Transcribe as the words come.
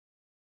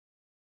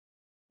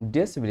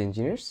Deer civil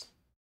engineers,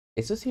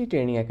 এসওসিএ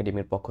training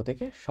একাডেমির পক্ষ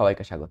থেকে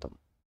সবাইকে স্বাগতম।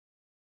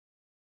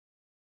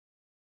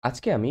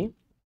 আজকে আমি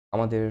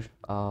আমাদের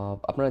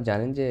আপনারা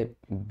জানেন যে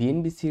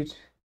বিএনবিসির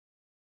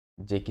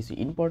যে কিছু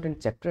ইম্পর্টেন্ট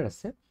চ্যাপ্টার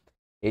আছে,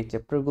 এই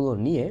চ্যাপ্টারগুলো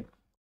নিয়ে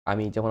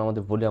আমি যেমন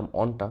আমাদের ভলিউম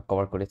 1টা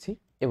কভার করেছি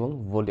এবং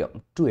ভলিউম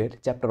 2 এর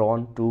চ্যাপ্টার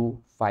 1, 2,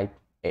 5,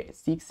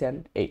 6 অ্যান্ড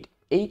 8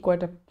 এই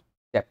কয়টা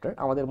চ্যাপ্টার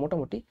আমাদের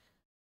মোটামুটি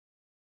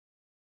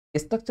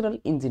স্ট্রাকচারাল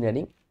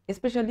ইঞ্জিনিয়ারিং,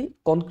 স্পেশালি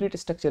কনক্রিট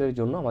স্ট্রাকচারের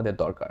জন্য আমাদের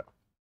দরকার।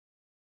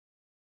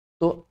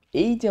 তো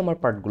এই যে আমার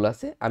পার্টগুলো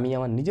আছে, আমি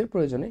আমার নিজের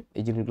প্রয়োজনে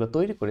এই জিনিসগুলো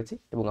তৈরি করেছি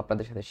এবং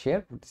আপনাদের সাথে শেয়ার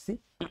করতেছি।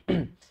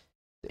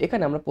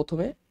 এখানে আমরা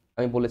প্রথমে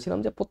আমি বলেছিলাম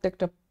যে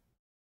প্রত্যেকটা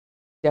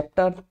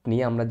চ্যাপ্টার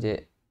নিয়ে আমরা যে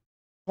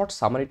শর্ট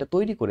সামারিটা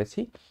তৈরি করেছি,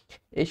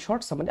 এই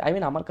শর্ট সামারি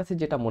আমার কাছে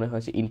যেটা মনে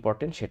হয়েছে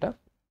ইম্পর্টেন্ট সেটা,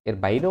 এর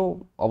বাইরেও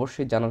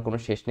অবশ্যই জানার কোনো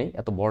শেষ নেই,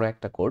 এত বড়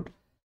একটা কোড।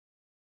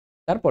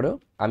 তারপরেও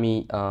আমি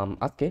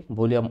আজকে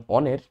ভলিউম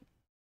 1 এর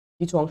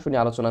কিছু অংশ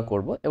নিয়ে আলোচনা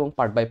করব এবং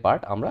পার্ট বাই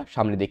পার্ট আমরা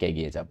সামনের দিকে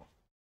এগিয়ে যাব।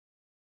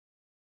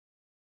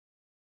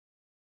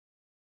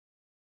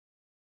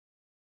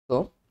 তো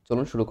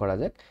চলুন শুরু করা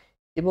যাক।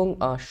 এবং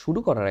শুরু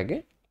করার আগে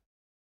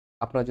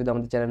আপনারা যদি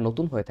আমাদের চ্যানেল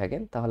নতুন হয়ে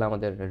থাকেন তাহলে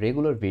আমাদের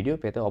রেগুলার ভিডিও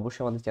পেতে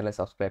অবশ্যই আমাদের চ্যানেল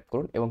সাবস্ক্রাইব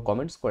করুন এবং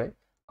কমেন্টস করে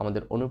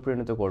আমাদের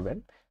অনুপ্রাণিত করবেন,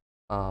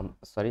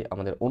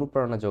 আমাদের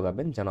অনুপ্রেরণা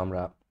যোগাবেন যেন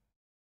আমরা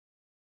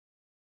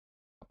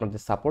আপনাদের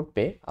সাপোর্ট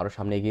পেয়ে আরও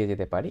সামনে এগিয়ে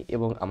যেতে পারি।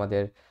 এবং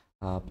আমাদের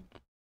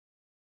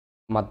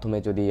মাধ্যমে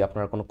যদি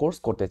আপনারা কোনো কোর্স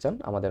করতে চান,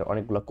 আমাদের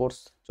অনেকগুলো কোর্স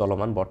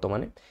চলমান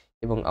বর্তমানে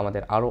এবং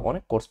আমাদের আরও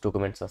অনেক কোর্স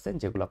ডকুমেন্টস আছে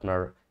যেগুলো আপনার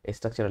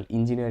স্ট্রাকচারাল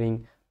ইঞ্জিনিয়ারিং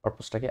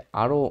পারপোজটাকে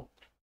আরও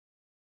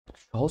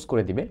সহজ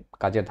করে দিবে,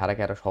 কাজের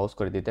ধারাকে আরও সহজ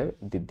করে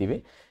দিবে।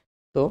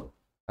 তো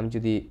আমি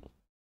যদি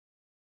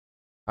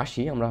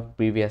আসি, আমরা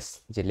প্রিভিয়াস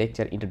যে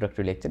লেকচার,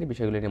 ইন্ট্রোডাক্টরি লেকচার, এই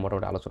বিষয়গুলো নিয়ে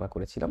মোটামুটি আলোচনা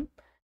করেছিলাম।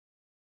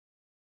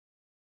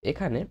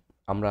 এখানে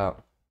আমরা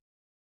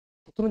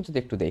প্রথমে যদি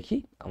একটু দেখি,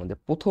 আমাদের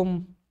প্রথম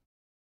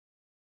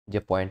যে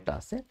পয়েন্টটা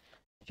আছে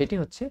সেটি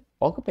হচ্ছে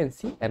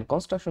occupancy and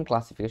construction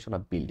classification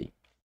of building.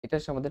 এটা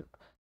হচ্ছে আমাদের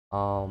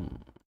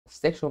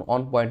সেকশন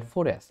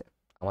 1.4-এ আছে,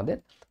 আমাদের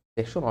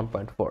সেকশন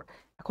 1.4।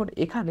 এখন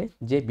এখানে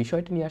যে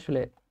বিষয়টি নিয়ে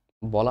আসলে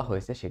বলা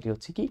হয়েছে সেটি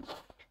হচ্ছে কি,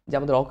 যে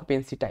আমাদের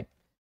অকুপেন্সি টাইপ,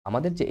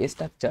 আমাদের যে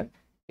স্ট্রাকচার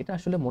এটা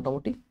আসলে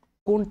মোটামুটি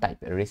কোন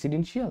টাইপের,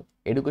 residential,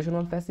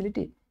 educational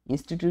facility,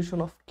 institution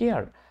of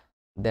care,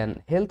 then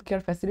health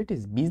care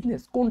facilities,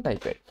 business, কোন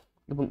টাইপের।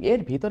 এবং এর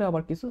ভিতরে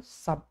আবার কিছু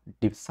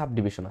সাব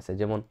ডিভিশন আছে,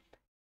 যেমন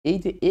এই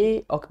যে এ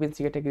অকুপেন্সি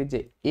ক্যাটাগরি, যে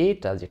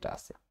এটা যেটা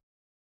আছে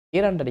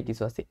এর আন্ডারে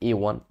কিছু আছে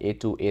A1,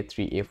 A2, A3,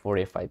 A4,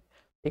 A5।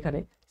 এখানে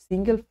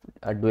single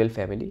dual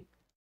family,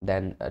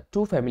 then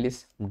 2 families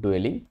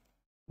duelling,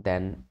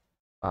 then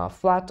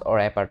flat or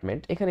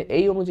apartment. এখানে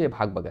এই অনুযায়ী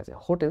ভাগ আছে,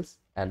 হোটেলস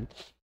অ্যান্ড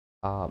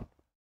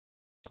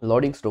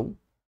লডিংস রুম।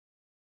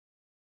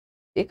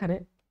 এখানে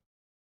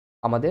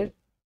আমাদের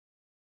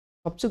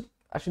সবচেয়ে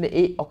আসলে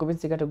এই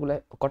অকুপেন্সি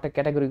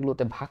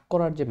ক্যাটাগরিগুলোতে ভাগ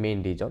করার যে মেইন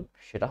রিজন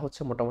সেটা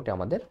হচ্ছে মোটামুটি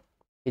আমাদের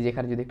এই যে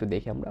এখানে যদি একটু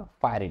দেখি আমরা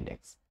ফায়ার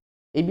ইন্ডেক্স,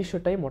 এই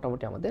বিষয়টাই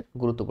মোটামুটি আমাদের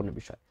গুরুত্বপূর্ণ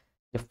বিষয়।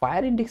 যে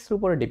ফায়ার ইন্ডেক্সের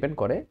উপরে ডিপেন্ড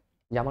করে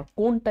যে আমার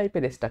কোন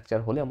টাইপের স্ট্রাকচার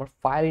হলে আমার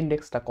ফায়ার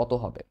ইন্ডেক্সটা কত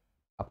হবে,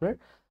 আপনার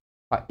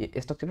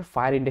স্ট্রাকচারের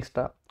ফায়ার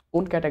ইন্ডেক্সটা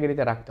কোন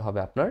ক্যাটাগরিতে রাখতে হবে,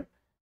 আপনার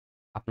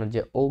আপনার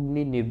যে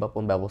অগ্নি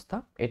নির্বাপন ব্যবস্থা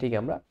এটিকে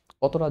আমরা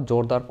কতটা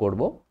জোরদার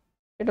করব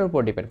এটার উপর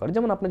ডিপেন্ড করে।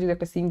 যেমন আপনার যদি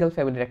একটা সিঙ্গেল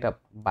ফ্যামিলির একটা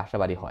বাসা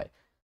বাড়ি হয়,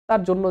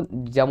 তার জন্য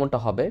যেমনটা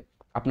হবে,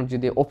 আপনার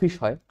যদি অফিস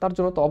হয় তার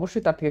জন্য তো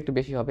অবশ্যই তার থেকে একটু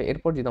বেশি হবে।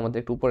 এরপর যদি আমাদের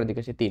একটু উপরের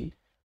দিকে আসে 3,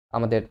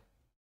 আমাদের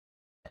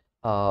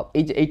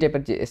এই যে এই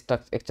টাইপের যে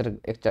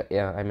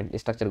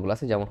স্ট্রাকচারগুলো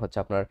আছে, যেমন হচ্ছে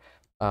আপনার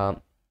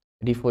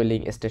রিফুয়েলিং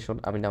স্টেশন,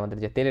 আমাদের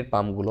যে তেলের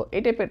পাম্পগুলো,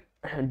 এই টাইপের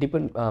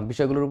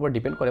বিষয়গুলোর উপর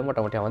ডিপেন্ড করে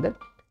মোটামুটি আমাদের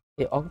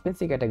এই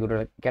অকুপেন্সি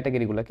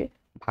ক্যাটাগরিগুলোকে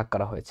ভাগ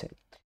করা হয়েছে।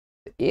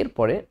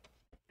 এরপরে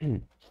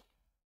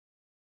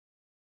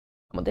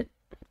আমাদের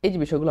এই যে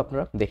বিষয়গুলো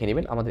আপনারা দেখে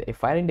নেবেন, আমাদের এই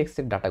ফায়ার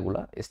ইন্ডেক্সের ডাটাগুলো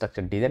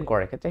স্ট্রাকচার ডিজাইন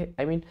করার ক্ষেত্রে,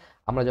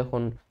 আমরা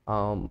যখন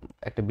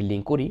একটা বিল্ডিং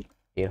করি,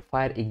 এর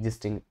ফায়ার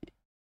এক্সিস্টিং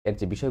এর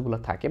যে বিষয়গুলো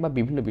থাকে বা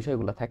বিভিন্ন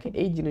বিষয়গুলো থাকে,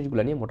 এই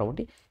জিনিসগুলো নিয়ে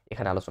মোটামুটি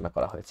এখানে আলোচনা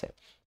করা হয়েছে।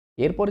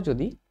 এরপরে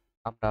যদি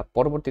আমরা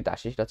পরবর্তীতে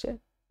আসি, সেটা হচ্ছে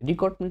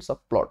রিকোয়ারমেন্টস অফ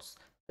প্লটস।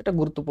 এটা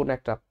গুরুত্বপূর্ণ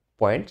একটা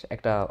পয়েন্ট।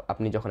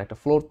 আপনি যখন একটা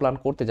ফ্লোর প্ল্যান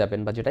করতে যাবেন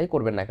বা যেটাই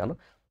করবেন না কেন,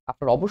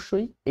 আপনার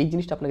অবশ্যই এই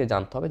জিনিসটা আপনাকে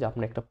জানতে হবে যে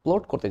আপনি একটা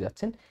প্লট করতে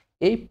যাচ্ছেন,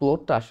 এই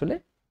প্লটটা আসলে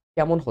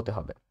কেমন হতে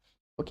হবে।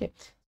 ওকে,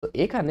 তো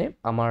এখানে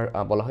আমার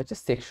বলা হয়েছে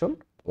সেকশন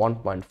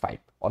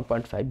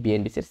 1.5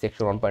 বিএনডিসির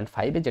সেকশন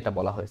 1.5-এ যেটা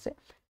বলা হয়েছে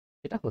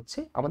এটা হচ্ছে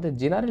আমাদের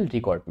জেনারেল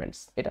রিকোয়ারমেন্টস।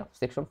 এটা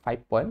সেকশন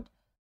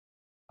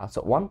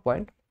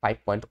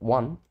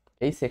 1.5.1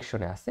 এই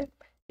সেকশনে আছে।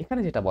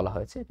 এখানে যেটা বলা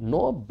হয়েছে,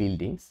 no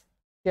buildings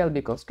shall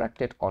be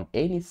constructed on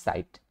any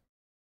site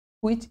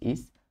which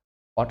is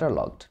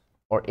waterlogged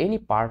or any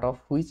part of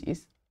which is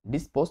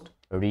disposed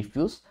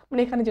refuse। মানে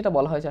এখানে যেটা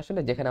বলা হয়েছে আসলে,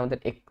 যেখানে আমাদের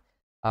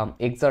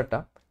এক্সারটা,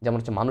 যেমন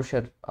হচ্ছে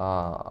মানুষের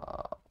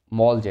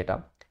মল, যেটা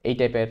এই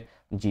টাইপের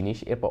জিনিস।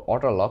 এরপর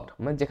ওয়াটারলকড,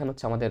 মানে যেখানে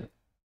হচ্ছে আমাদের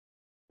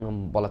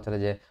বলা চলে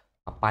যে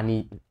পানি,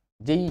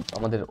 যেই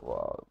আমাদের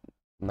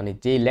মানে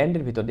যে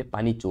ল্যান্ডের ভিতর দিয়ে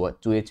পানি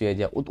চুয়ে চুয়ে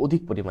যায়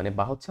অধিক পরিমাণে,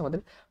 বা হচ্ছে আমাদের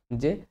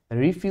যে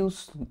রিফিউজ,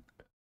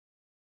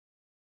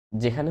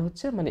 যেখানে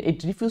হচ্ছে মানে এই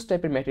রিফিউজ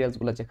টাইপের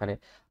ম্যাটেরিয়ালসগুলো যেখানে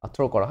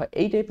থ্রো করা হয়,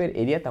 এই টাইপের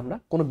এরিয়াতে আমরা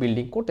কোনো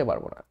বিল্ডিং করতে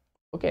পারবো না।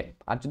 ওকে,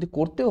 আর যদি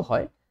করতেও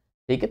হয়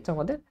সেই ক্ষেত্রে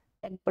আমাদের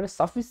একবারে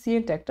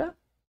সাফিসিয়েন্ট একটা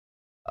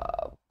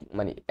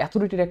মানে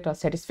অ্যাথরিটির একটা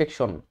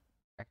স্যাটিসফ্যাকশন,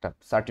 একটা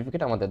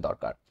সার্টিফিকেট আমাদের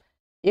দরকার।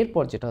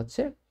 এরপর যেটা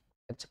হচ্ছে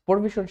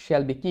permission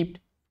shall be kept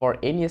for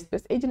any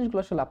space. এই জিনিসগুলো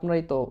আসলে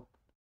আপনারাই তো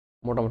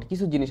মোটামুটি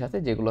কিছু জিনিস আছে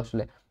যেগুলো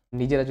আসলে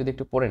নিজেরা যদি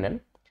একটু পড়ে নেন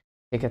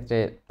সেক্ষেত্রে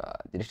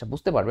জিনিসটা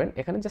বুঝতে পারবেন।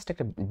 এখানে জাস্ট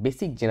একটা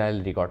বেসিক জেনারেল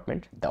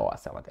রিকোয়ারমেন্ট দেওয়া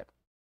আছে আমাদের।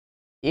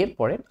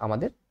 এরপরে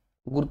আমাদের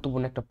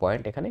গুরুত্বপূর্ণ একটা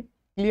পয়েন্ট এখানে,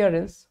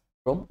 ক্লিয়ারেন্স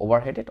ফ্রম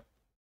ওভারহেডেড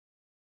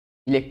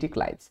ইলেকট্রিক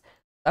লাইনস।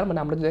 তার মানে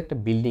আমরা যদি একটা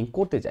বিল্ডিং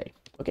করতে যাই,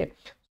 ওকে,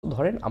 তো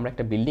ধরেন আমরা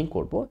একটা বিল্ডিং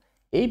করব,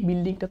 এই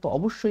বিল্ডিংটা তো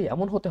অবশ্যই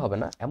এমন হতে হবে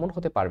না, এমন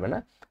হতে পারবে না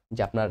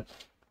যে আপনার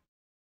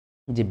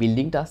যে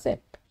বিল্ডিংটা আছে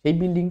সেই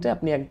বিল্ডিংটা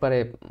আপনি একবারে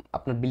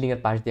আপনার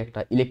বিল্ডিংয়ের পাশ দিয়ে একটা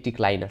ইলেকট্রিক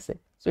লাইন আছে,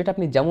 সো এটা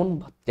আপনি যেমন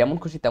যেমন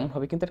খুশি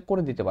তেমনভাবে কিন্তু এটা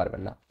করে দিতে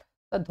পারবেন না।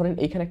 তা ধরেন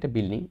এইখানে একটা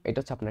বিল্ডিং, এটা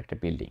হচ্ছে আপনার একটা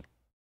বিল্ডিং,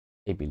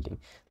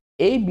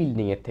 এই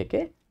বিল্ডিংয়ের থেকে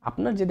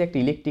আপনার যদি একটা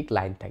ইলেকট্রিক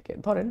লাইন থাকে,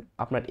 ধরেন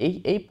আপনার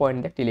এই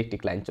পয়েন্টে একটা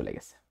ইলেকট্রিক লাইন চলে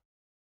গেছে,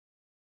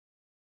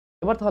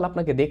 এবার তাহলে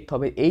আপনাকে দেখতে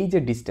হবে এই যে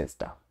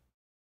ডিস্টেন্সটা,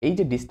 এই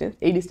যে ডিস্টেন্স,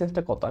 এই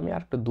ডিস্টেন্সটা কত। আমি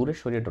আর একটু দূরে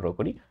সরিয়ে ড্র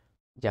করি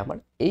যে আমার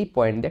এই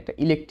পয়েন্টে একটা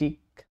ইলেকট্রিক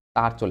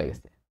তার চলে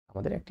গেছে,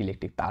 আমাদের একটা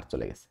ইলেকট্রিক তার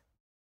চলে গেছে।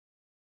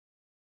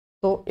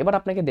 তো এবার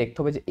আপনাকে দেখতে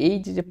হবে যে এই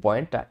যে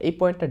পয়েন্টটা, এই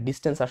পয়েন্টটার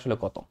ডিস্টেন্স আসলে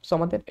কত। সো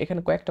আমাদের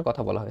এখানে কয়েকটা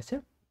কথা বলা হয়েছে,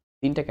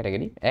 তিনটা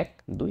ক্যাটাগরি, 1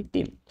 2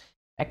 3।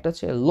 একটা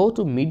হচ্ছে low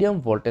to medium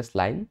voltage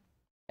line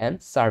and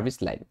service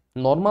line.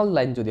 Normal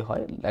line যদি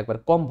হয় একবার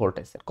কম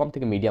ভোল্টেজের, কম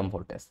থেকে মিডিয়াম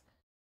ভোল্টেজ,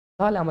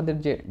 তাহলে আমাদের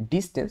যে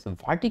ডিস্টেন্স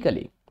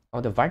ভার্টিক্যালি,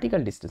 আমাদের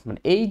ভার্টিক্যাল ডিস্টেন্স মানে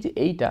এই যে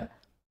এইটা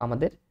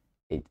আমাদের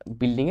এই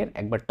বিল্ডিংয়ের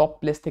একবার টপ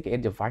প্লেস থেকে এর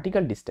যে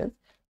ভার্টিক্যাল ডিস্টেন্স,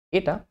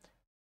 এটা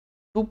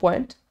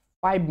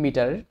 2.5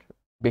 মিটারের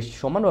বেশি,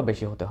 সমান বা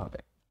বেশি হতে হবে,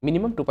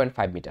 মিনিমাম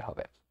 2.5 মিটার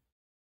হবে।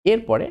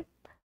 এরপরে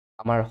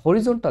আমার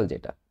হরিজন্টাল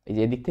যেটা, এই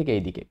যে এদিক থেকে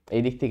এইদিকে,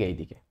 এই দিক থেকে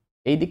এইদিকে,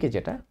 এইদিকে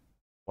যেটা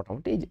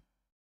মোটামুটি এই যে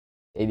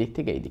এই দিক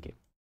থেকে এইদিকে,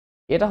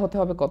 এটা হতে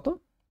হবে কত,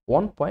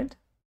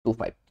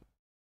 1.25।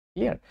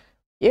 ক্লিয়ার?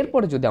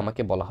 এরপরে যদি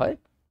আমাকে বলা হয়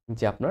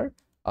যে আপনার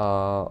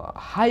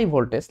high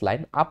voltage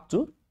line up to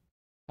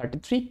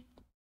 33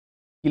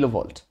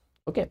 kilovolt,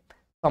 ওকে,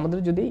 তো আমাদের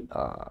যদি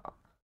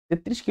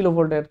 33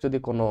 কিলোভোল্টের যদি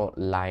কোনো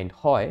লাইন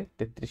হয়,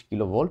 33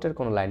 কিলোভোল্টের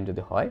কোনো লাইন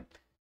যদি হয়,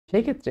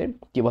 সেই ক্ষেত্রে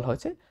কি বলা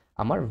হয়েছে,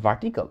 আমার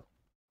ভার্টিক্যাল,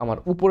 আমার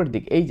উপরের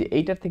দিক, এই যে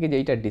এইটার থেকে যে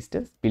এইটার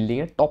ডিস্টেন্স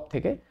বিল্ডিংয়ের টপ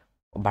থেকে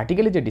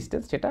ভার্টিক্যালি যে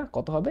ডিস্টেন্স সেটা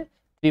কত হবে,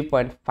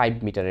 3.5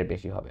 মিটারের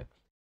বেশি হবে।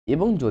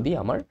 এবং যদি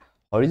আমার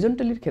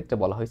হরিজন্টালির ক্ষেত্রে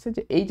বলা হয়েছে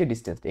যে এই যে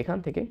ডিস্টেন্স এখান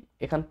থেকে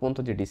এখান পর্যন্ত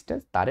যে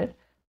ডিস্টেন্স, তারের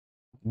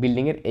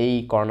বিল্ডিংয়ের এই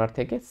কর্নার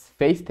থেকে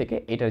ফেস থেকে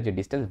এটার যে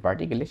ডিস্টেন্স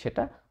ভার্টিক্যালি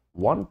সেটা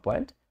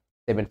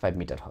 1.75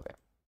 মিটার হবে,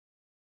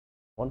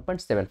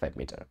 1.75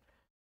 মিটার।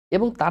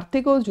 এবং তার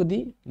থেকেও যদি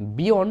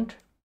বিয়ন্ড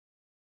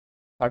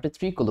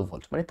 33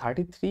 কিলোভোল্ট, মানে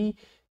 33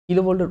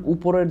 কিলোভোল্টের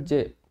উপরের যে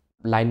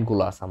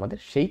লাইনগুলো আছে আমাদের,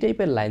 সেই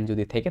টাইপের লাইন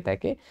যদি থেকে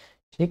থাকে,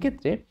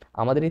 সেক্ষেত্রে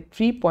আমাদের এই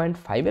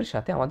 3.5-এর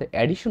সাথে আমাদের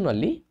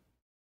অ্যাডিশনালি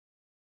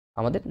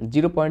আমাদের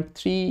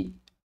 0.3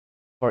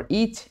 for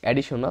each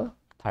additional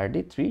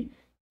 33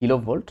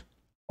 kilovolt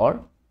or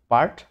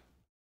part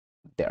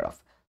দেয়ারঅফ।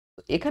 তো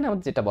এখানে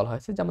আমাদের যেটা বলা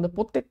হয়েছে যে আমাদের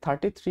প্রত্যেক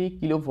 33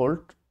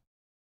 কিলোভোল্ট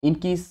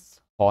ইনক্রিজ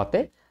হওয়াতে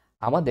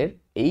আমাদের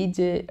এই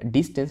যে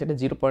ডিস্টেন্স এটা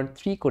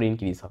 0.3 করে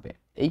ইনক্রিজ হবে।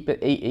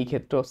 এই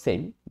ক্ষেত্রেও সেম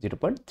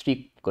 0.3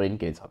 করে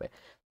ইনক্রিজ হবে।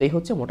 তো এই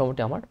হচ্ছে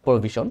মোটামুটি আমার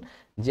প্রভিশন,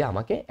 যে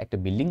আমাকে একটা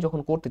বিল্ডিং যখন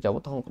করতে যাব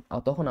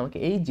তখন আমাকে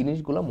এই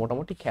জিনিসগুলো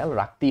মোটামুটি খেয়াল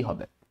রাখতেই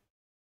হবে।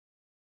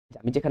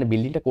 আমি যেখানে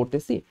বিল্ডিংটা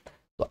করতেছি,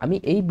 তো আমি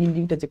এই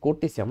বিল্ডিংটা যে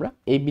করতেছি আমরা,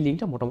 এই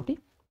বিল্ডিংটা মোটামুটি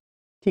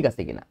ঠিক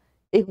আছে কিনা,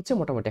 এই হচ্ছে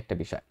মোটামুটি একটা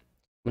বিষয়।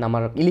 মানে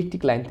আমার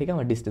ইলেকট্রিক লাইন থেকে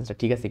আমার ডিস্টেন্সটা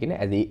ঠিক আছে কিনা।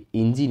 অ্যাজ এ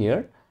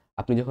ইঞ্জিনিয়ার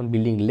আপনি যখন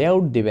বিল্ডিং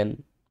লেআউট দেবেন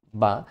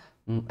বা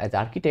অ্যাজ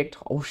আর্কিটেক্ট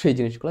অবশ্যই এই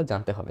জিনিসগুলো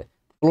জানতে হবে।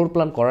 ফ্লোর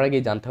প্ল্যান করার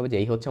আগেই জানতে হবে যে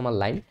এই হচ্ছে আমার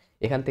লাইন,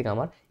 এখান থেকে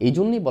আমার, এই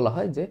জন্যই বলা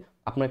হয় যে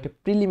আপনার একটা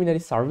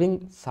প্রিলিমিনারি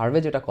সার্ভে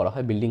যেটা করা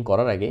হয় বিল্ডিং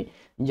করার আগে,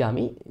 যে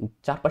আমি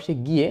চারপাশে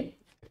গিয়ে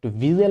একটু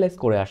ভিজুয়ালাইজ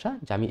করে আসা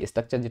যে আমি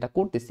স্ট্রাকচার যেটা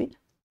করতেছি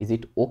is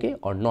it okay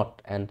or not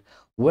and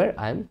war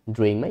I am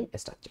drawing my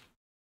structure.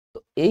 তো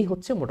এই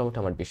হচ্ছে মোটামুটি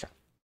আমার বিষয়।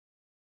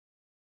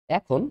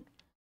 এখন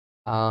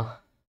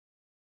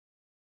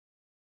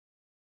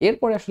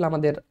এরপরে আসলে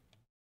আমাদের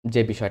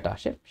যে বিষয়টা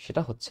আসে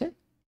সেটা হচ্ছে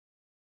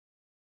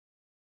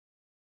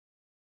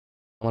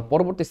আমার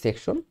পরবর্তী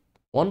সেকশন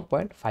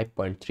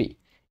 1.5.3।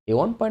 এই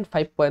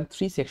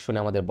 1.5.3 সেকশনে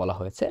আমাদের বলা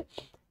হয়েছে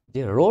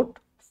যে road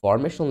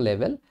formation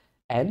level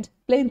and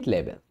প্লেন্থ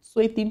level. So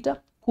এই তিনটা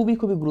খুবই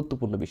খুবই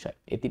গুরুত্বপূর্ণ বিষয়।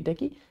 এই তিনটা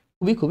কি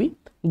খুবই খুবই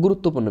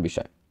গুরুত্বপূর্ণ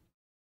বিষয়।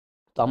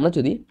 তো আমরা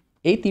যদি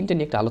এই তিনটা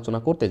নিয়ে একটা আলোচনা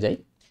করতে যাই,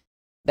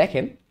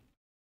 দেখেন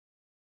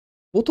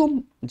প্রথম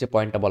যে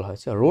পয়েন্টটা বলা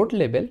হয়েছে, road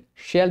level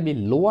shall be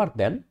lower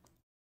than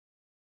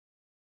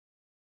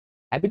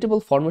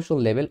habitable formation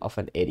level of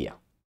an area।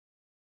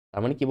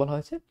 তার মানে কি বলা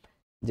হয়েছে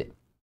যে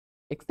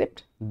except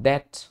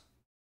that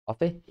of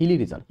A Hili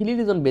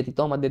reason ব্যতীত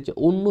আমাদের যে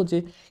অন্য যে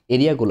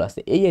এরিয়াগুলো আছে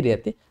এই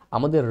এরিয়াতে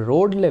আমাদের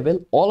রোড লেভেল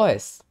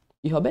অলওয়েজ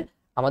কি হবে,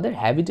 আমাদের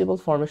হ্যাবিটেবল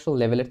ফরমেশন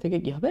লেভেলের থেকে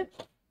কি হবে,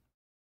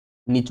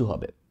 নিচু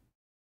হবে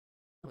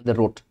আমাদের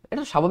রোড।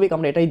 এটা স্বাভাবিক,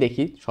 আমরা এটাই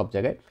দেখি সব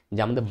জায়গায় যে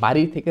আমাদের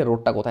বাড়ির থেকে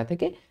রোডটা কোথায়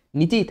থেকে,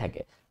 নিচেই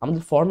থাকে।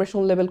 আমাদের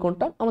ফরমেশন লেভেল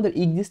কোনটা, আমাদের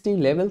এক্সিস্টিং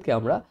লেভেলকে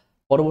আমরা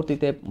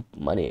পরবর্তীতে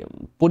মানে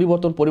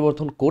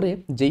পরিবর্তন করে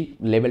যেই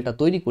লেভেলটা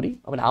তৈরি করি,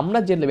 মানে আমরা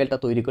যে লেভেলটা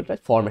তৈরি করি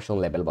ফরমেশন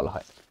লেভেল বলা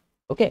হয়।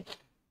 ওকে,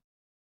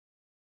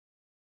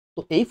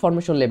 তো এই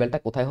ফরমেশন লেভেলটা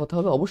কোথায় হতে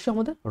হবে, অবশ্যই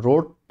আমাদের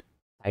রোড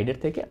সাইডের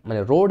থেকে মানে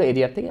রোড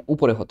এরিয়ার থেকে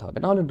উপরে হতে হবে।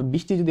 নাহলে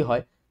বৃষ্টি যদি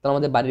হয় তাহলে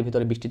আমাদের বাড়ির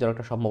ভিতরে বৃষ্টি যাওয়ার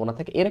একটা সম্ভাবনা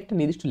থাকে, এর একটা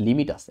নির্দিষ্ট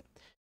লিমিট আছে।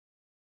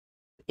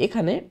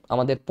 এখানে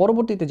আমাদের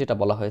পরবর্তীতে যেটা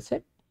বলা হয়েছে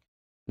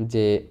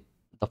যে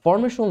the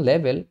formation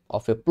level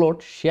of A plot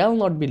shall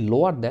not be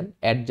lower than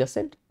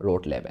adjacent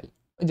road level.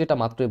 যেটা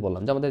মাত্রই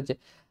বললাম যে আমাদের যে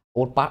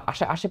ওর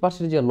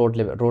আশেপাশের যে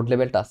রোড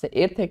লেভেলটা আছে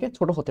এর থেকে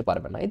ছোট হতে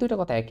পারবে না, এই দুইটা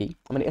কথা একই,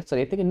 মানে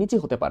সরি এর থেকে নিচে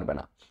হতে পারবে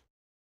না।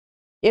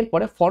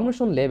 এরপরে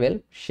formation level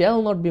shall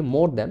not be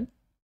more than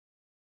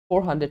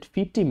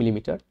 450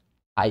 millimetre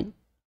high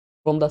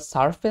from the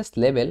surface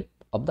level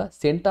of the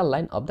centre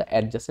line of the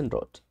adjacent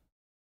road.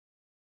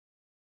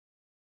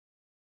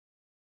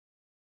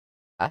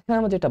 এখানে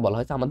আমাদের যেটা বলা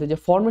হয়েছে আমাদের যে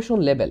ফরমেশন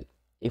লেভেল,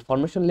 এই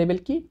ফরমেশন লেভেল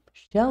কি,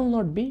 shall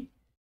not be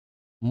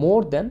more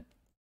than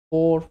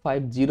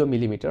 450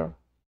 millimetre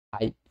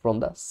high from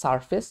the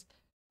surface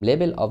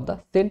level of the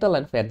central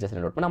line of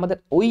adjacent road. মানে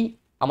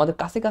আমাদের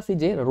কাছাকাছি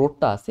যে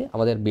রোডটা আছে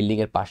আমাদের বিল্ডিং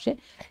এর পাশে,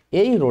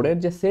 এই রোডের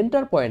যে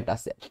সেন্টার পয়েন্ট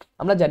আছে,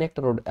 আমরা জানি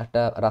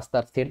একটা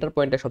রাস্তার সেন্টার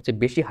পয়েন্টটা সবচেয়ে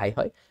বেশি হাই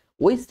হয়,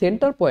 ওই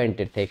সেন্টার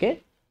পয়েন্টের থেকে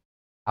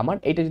আমার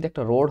এইটা যদি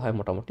একটা রোড হয়,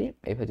 মোটামুটি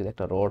এইভাবে যদি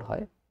একটা রোড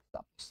হয়,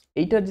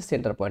 এইটার যে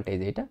সেন্টার পয়েন্ট, এই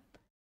যে এটা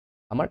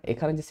আমার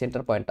এখানে যে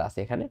সেন্টার পয়েন্টটা আছে,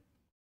 এখানে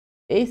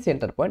এই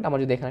সেন্টার পয়েন্ট আমার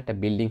যদি এখানে একটা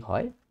বিল্ডিং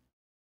হয়,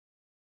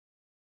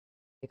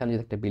 এখানে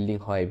যদি একটা বিল্ডিং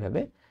হয়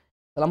এইভাবে,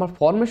 তাহলে আমার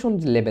ফরমেশন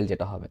লেভেল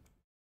যেটা হবে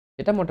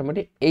সেটা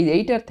মোটামুটি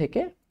এইটার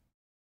থেকে,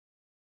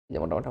 যে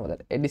মোটামুটি আমাদের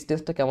এই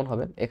ডিস্টেন্সটা কেমন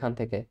হবে এখান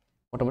থেকে,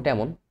 মোটামুটি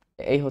এমন,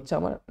 এই হচ্ছে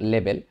আমার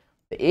লেভেল।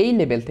 এই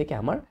লেভেল থেকে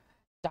আমার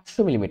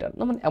 400 মিলিমিটার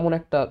না, মানে এমন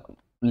একটা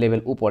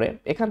লেভেল উপরে,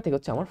 এখান থেকে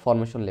হচ্ছে আমার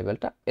ফরমেশন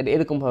লেভেলটা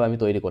এরকমভাবে আমি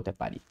তৈরি করতে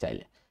পারি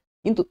চাইলে।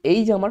 কিন্তু এই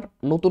যে আমার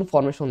নতুন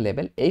ফরমেশন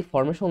লেভেল, এই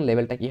ফরমেশন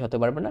লেভেলটা কি হতে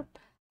পারবে না,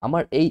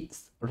 আমার এই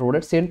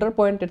রোডের সেন্টার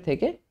পয়েন্টের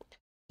থেকে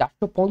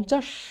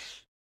 450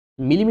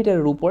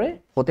 মিলিমিটারের উপরে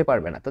হতে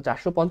পারবে না। তো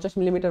 450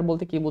 মিলিমিটার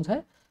বলতে কি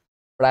বোঝায়,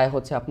 প্রায়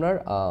হচ্ছে আপনার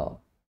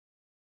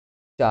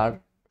 4,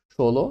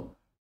 16,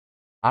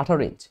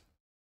 18 ইঞ্চ।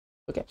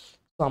 ওকে,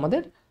 তো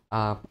আমাদের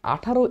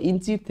 18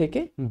 ইঞ্চির থেকে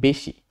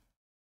বেশি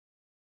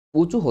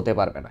উঁচু হতে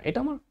পারবে না, এটা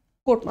আমার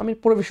আমি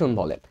প্রভিশন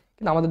বলেন,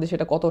 কিন্তু আমাদের দেশে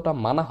এটা কতটা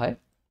মানা হয়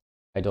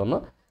আই ডোন্ট নো।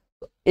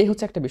 এই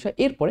হচ্ছে একটা বিষয়।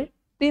 এরপরে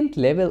plinth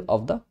level of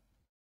the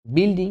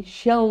building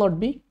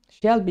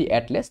shall be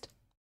at least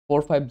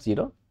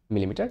 450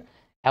 millimetre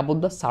above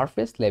the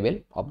surface level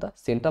of the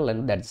central line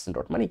of the adjacent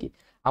road. মানে কি,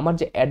 আমার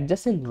যে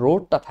অ্যাডজাসেন্ট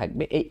রোডটা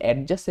থাকবে, এই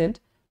অ্যাডজাসেন্ট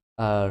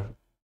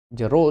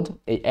যে রোড,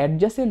 এই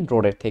অ্যাডজাসেন্ট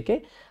রোডের থেকে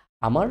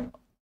আমার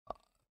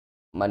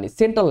মানে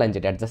সেন্ট্রাল লাইন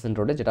যেটা অ্যাডজাসেন্ট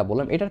রোডে যেটা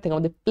বললাম, এটার থেকে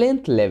আমাদের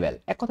প্লেন্থ লেভেল,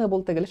 এক কথায়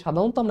বলতে গেলে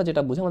সাধারণত আমরা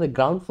যেটা বুঝি আমাদের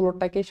গ্রাউন্ড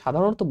ফ্লোরটাকে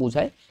সাধারণত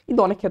বোঝায়,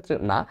 কিন্তু অনেক ক্ষেত্রে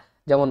না।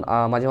 যেমন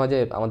মাঝে মাঝে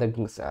আমাদের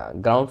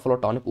গ্রাউন্ড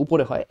ফ্লোরটা অনেক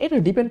উপরে হয়, এটা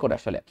ডিপেন্ড করে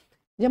আসলে।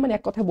 যেমন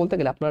এক কথায় বলতে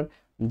গেলে আপনার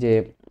যে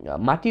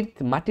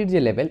মাটির যে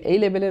লেভেল, এই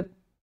লেভেলের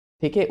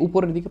থেকে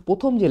উপরের দিকে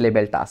প্রথম যে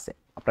লেভেলটা আছে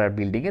আপনার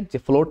বিল্ডিংয়ের যে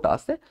ফ্লোরটা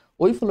আছে,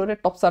 ওই ফ্লোরের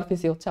টপ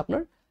সারফেসে হচ্ছে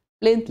আপনার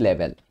প্লেন্থ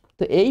লেভেল।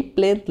 তো এই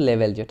প্লেন্থ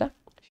লেভেল যেটা,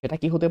 সেটা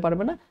কি হতে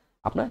পারবে না,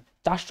 আপনার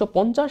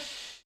 450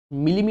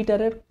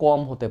 মিলিমিটারের কম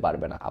হতে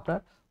পারবে না আপনার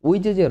ওই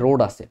যে রোড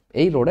আছে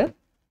এই রোডের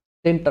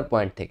সেন্টার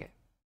পয়েন্ট থেকে।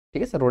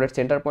 ঠিক আছে, রোডের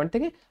সেন্টার পয়েন্ট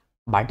থেকে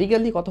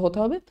ভার্টিক্যালি কত হতে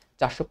হবে,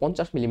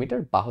 450 মিলিমিটার,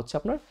 বা হচ্ছে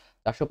আপনার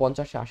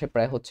 450-এ আসে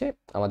প্রায় হচ্ছে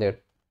আমাদের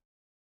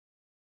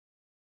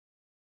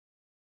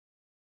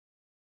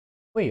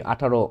ওই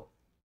 18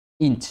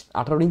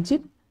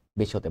 ইঞ্চির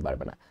বেশি হতে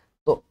পারবে না।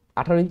 তো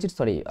 18 ইঞ্চির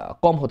সরি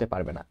কম হতে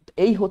পারবে না। তো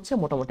এই হচ্ছে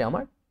মোটামুটি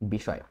আমার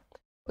বিষয়।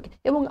 ওকে,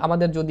 এবং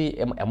আমাদের যদি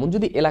এমন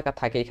যদি এলাকা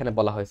থাকে, এখানে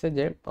বলা হয়েছে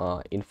যে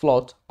in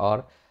flood or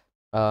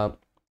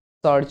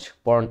search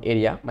porn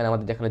area, মানে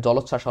আমাদের যেখানে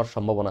জলোচ্ছ্বাস হওয়ার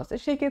সম্ভাবনা আছে,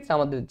 সেই ক্ষেত্রে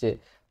আমাদের যে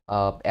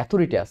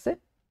অ্যাথরিটি আছে,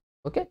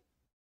 ওকে,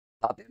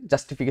 তাদের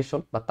জাস্টিফিকেশন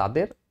বা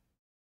তাদের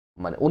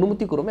মানে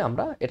অনুমতিক্রমে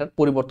আমরা এটার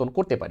পরিবর্তন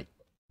করতে পারি।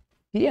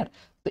 ক্লিয়ার?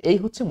 তো এই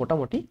হচ্ছে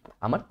মোটামুটি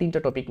আমার 3টা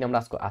টপিক নিয়ে আমরা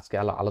আজকে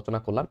আলোচনা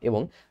করলাম।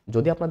 এবং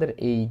যদি আপনাদের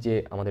এই যে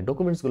আমাদের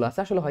ডকুমেন্টসগুলো আছে,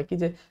 আসলে হয় কি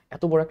যে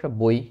এত বড় একটা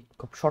বই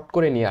খুব শর্ট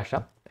করে নিয়ে আসা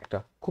একটা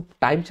খুব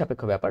টাইম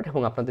সাপেক্ষ ব্যাপার,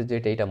 এবং আপনাদের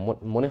যেটা এটা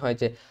মনে হয়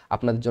যে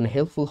আপনাদের জন্য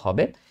হেল্পফুল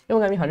হবে, এবং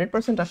আমি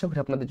 100% আশা করি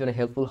আপনাদের জন্য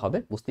হেল্পফুল হবে।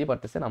 বুঝতেই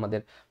পারতেছেন আমাদের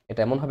এটা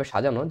এমনভাবে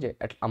সাজানো যে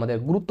আমাদের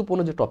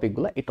গুরুত্বপূর্ণ যে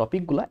টপিকগুলো, এই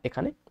টপিকগুলো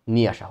এখানে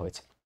নিয়ে আসা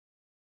হয়েছে।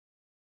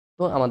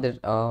 তো আমাদের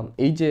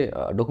এই যে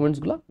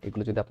ডকুমেন্টসগুলো,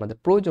 এগুলো যদি আপনাদের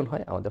প্রয়োজন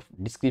হয়, আমাদের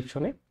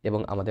ডিসক্রিপশনে এবং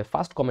আমাদের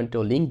ফার্স্ট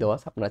কমেন্টেও লিঙ্ক দেওয়া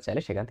আছে, আপনারা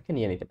চাইলে সেখান থেকে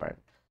নিয়ে নিতে পারেন।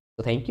 তো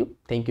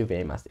থ্যাংক ইউ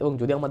ভেরি মাচ। এবং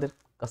যদি আমাদের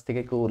কাছ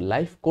থেকে কেউ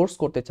লাইভ কোর্স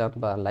করতে চান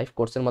বা লাইভ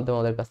কোর্সের মাধ্যমে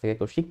আমাদের কাছ থেকে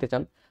কেউ শিখতে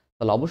চান,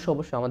 তাহলে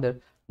অবশ্যই আমাদের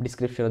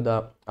ডিসক্রিপশনে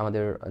দেওয়া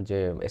আমাদের যে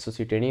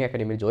এসওসি ট্রেনিং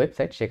একাডেমির যে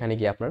ওয়েবসাইট, সেখানে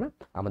গিয়ে আপনারা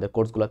আমাদের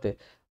কোর্সগুলোতে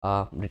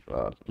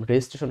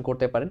রেজিস্ট্রেশন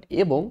করতে পারেন।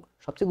 এবং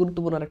সবচেয়ে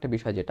গুরুত্বপূর্ণ একটা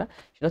বিষয় যেটা,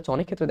 সেটা হচ্ছে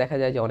অনেক ক্ষেত্রে দেখা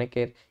যায় যে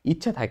অনেকের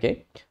ইচ্ছা থাকে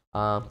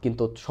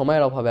কিন্তু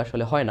সময়ের অভাবে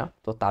আসলে হয় না।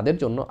 তো তাদের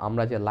জন্য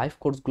আমরা যে লাইভ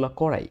কোর্সগুলো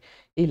করাই,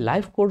 এই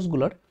লাইভ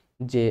কোর্সগুলোর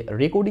যে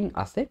রেকর্ডিং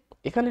আছে,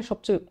 এখানে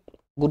সবচেয়ে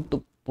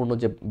গুরুত্বপূর্ণ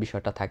যে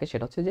বিষয়টা থাকে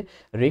সেটা হচ্ছে যে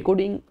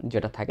রেকর্ডিং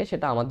যেটা থাকে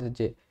সেটা আমাদের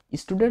যে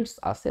স্টুডেন্টস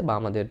আছে বা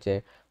আমাদের যে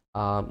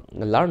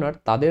লার্নার,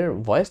 তাদের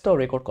ভয়েসটাও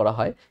রেকর্ড করা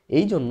হয়।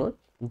 এই জন্য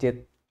যে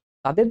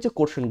তাদের যে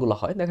কোশ্চেনগুলো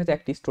হয়, দেখা যায়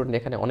একটি স্টুডেন্ট,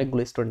 এখানে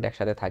অনেকগুলো স্টুডেন্ট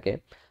একসাথে থাকে,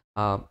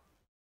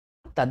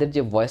 তাদের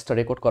যে ভয়েসটা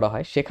রেকর্ড করা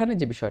হয়, সেখানে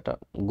যে বিষয়টা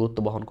গুরুত্ব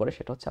বহন করে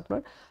সেটা হচ্ছে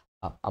আপনার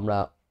আমরা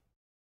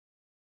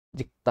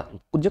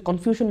যে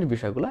কনফিউশনের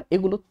বিষয়গুলো,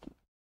 এগুলো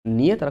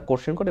নিয়ে তারা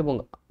কোশ্চেন করে এবং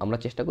আমরা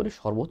চেষ্টা করি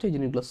সর্বোচ্চ এই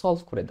জিনিসগুলো সলভ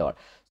করে দেওয়ার।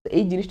 তো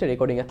এই জিনিসটা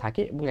রেকর্ডিংয়ে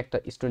থাকে এবং একটা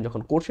স্টুডেন্ট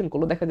যখন কোশ্চেন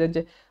করলো, দেখা যায়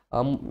যে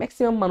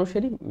ম্যাক্সিমাম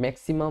মানুষেরই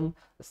ম্যাক্সিমাম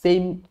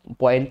সেম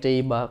পয়েন্টেই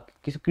বা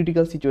কিছু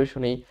ক্রিটিক্যাল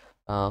সিচুয়েশনেই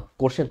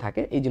কোশ্চেন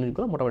থাকে, এই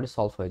জিনিসগুলো মোটামুটি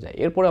সলভ হয়ে যায়।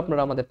 এরপরে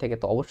আপনারা আমাদের থেকে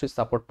তো অবশ্যই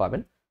সাপোর্ট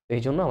পাবেন।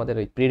 এই জন্য আমাদের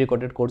এই প্রি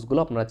রেকর্ডেড কোর্সগুলো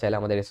আপনারা চাইলে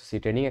আমাদের এসওসি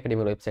ট্রেনিং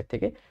একাডেমির ওয়েবসাইট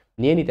থেকে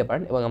নিয়ে নিতে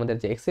পারেন। এবং আমাদের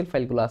যে এক্সেল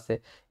ফাইলগুলো আছে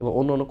এবং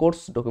অন্য কোর্স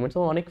ডকুমেন্টস,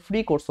 এবং অনেক ফ্রি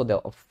কোর্সও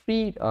দেওয়া, ফ্রি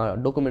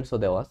ডকুমেন্টসও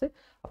দেওয়া আছে,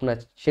 আপনারা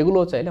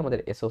সেগুলোও চাইলে আমাদের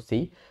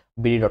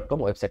SOCBD.com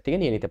ওয়েবসাইট থেকে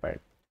নিয়ে নিতে পারেন।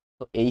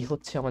 তো এই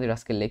হচ্ছে আমাদের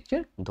আজকের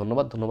লেকচার।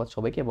 ধন্যবাদ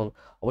সবাইকে, এবং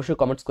অবশ্যই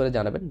কমেন্টস করে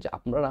জানাবেন যে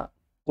আপনারা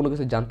কোনো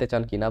কিছু জানতে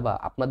চান কিনা, বা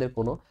আপনাদের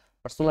কোনো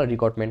পার্সোনাল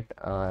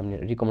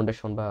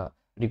রিকমেন্ডেশন বা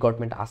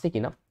রিকোয়ারমেন্ট আছে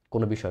কিনা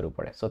কোনো বিষয়ের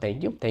উপরে। So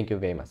thank you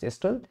very much.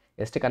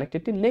 Stay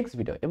connected till next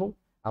video. এবং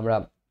আমরা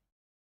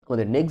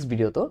আমাদের নেক্সট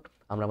ভিডিওতে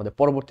আমরা আমাদের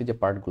পরবর্তী যে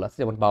পার্টগুলো আছে,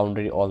 যেমন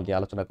বাউন্ডারি অল দিয়ে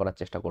আলোচনা করার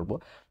চেষ্টা করব।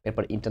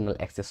 এরপর ইন্টারনাল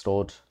অ্যাক্সেস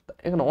রোড,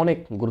 এখানে অনেক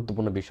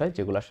গুরুত্বপূর্ণ বিষয়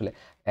যেগুলো আসলে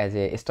অ্যাজ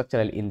এ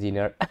স্ট্রাকচারাল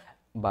ইঞ্জিনিয়ার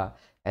বা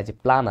as a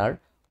planner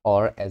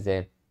or as a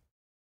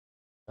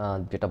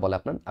যেটা বলে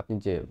আপনি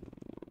যে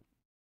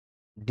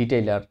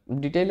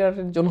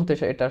ডিটেইলারের জন্য তো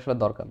এটা আসলে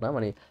দরকার না,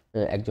 মানে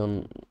একজন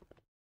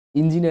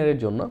ইঞ্জিনিয়ারের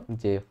জন্য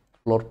যে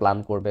ফ্লোর প্ল্যান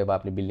করবে বা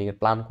আপনি বিল্ডিংয়ের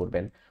প্ল্যান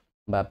করবেন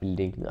বা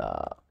বিল্ডিং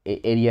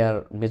এরিয়ার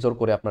মেজর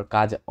করে আপনার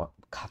কাজ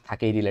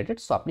থাকে রিলেটেড,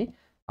 সো আপনি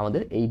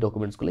আমাদের এই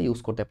ডকুমেন্টসগুলো ইউজ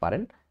করতে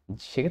পারেন।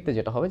 সেক্ষেত্রে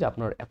যেটা হবে যে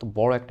আপনার এত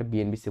বড় একটা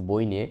বিএনবিসি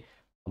বই নিয়ে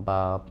বা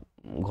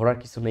ঘোরার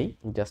কিছু নেই,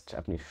 জাস্ট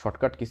আপনি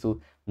শর্টকাট কিছু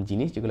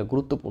জিনিস যেগুলো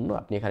গুরুত্বপূর্ণ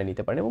আপনি এখানে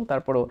নিতে পারেন, এবং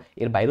তারপরেও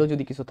এর বাইরেও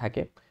যদি কিছু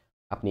থাকে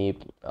আপনি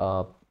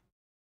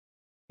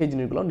সেই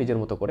জিনিসগুলো নিজের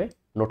মতো করে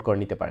নোট করে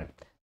নিতে পারেন।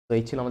 তো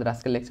এই ছিল আমাদের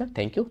আজকের lecture.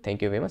 Thank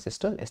you very much.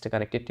 Stay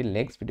connected till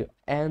next video,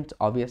 and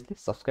obviously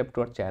subscribe to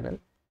our channel,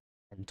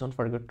 and don't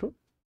forget to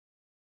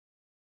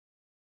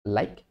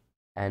like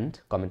and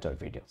comment our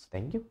videos.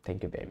 Thank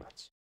you very much.